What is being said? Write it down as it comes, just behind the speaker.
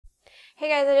Hey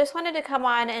guys, I just wanted to come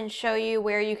on and show you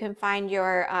where you can find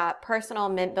your personal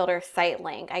MintBuilder site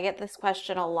link. I get this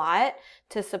question a lot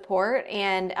to support,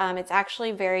 and it's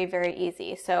actually very, very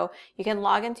easy. So you can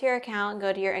log into your account,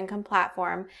 go to your income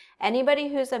platform. Anybody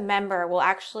who's a member will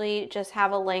actually just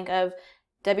have a link of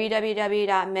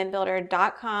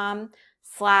www.mintbuilder.com/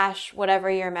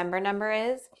 whatever your member number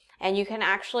is. And you can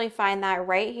actually find that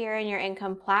right here in your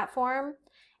income platform.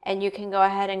 And you can go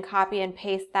ahead and copy and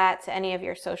paste that to any of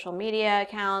your social media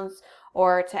accounts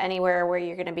or to anywhere where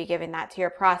you're going to be giving that to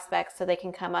your prospects so they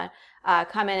can come in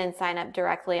and sign up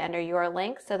directly under your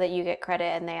link so that you get credit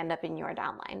and they end up in your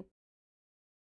downline.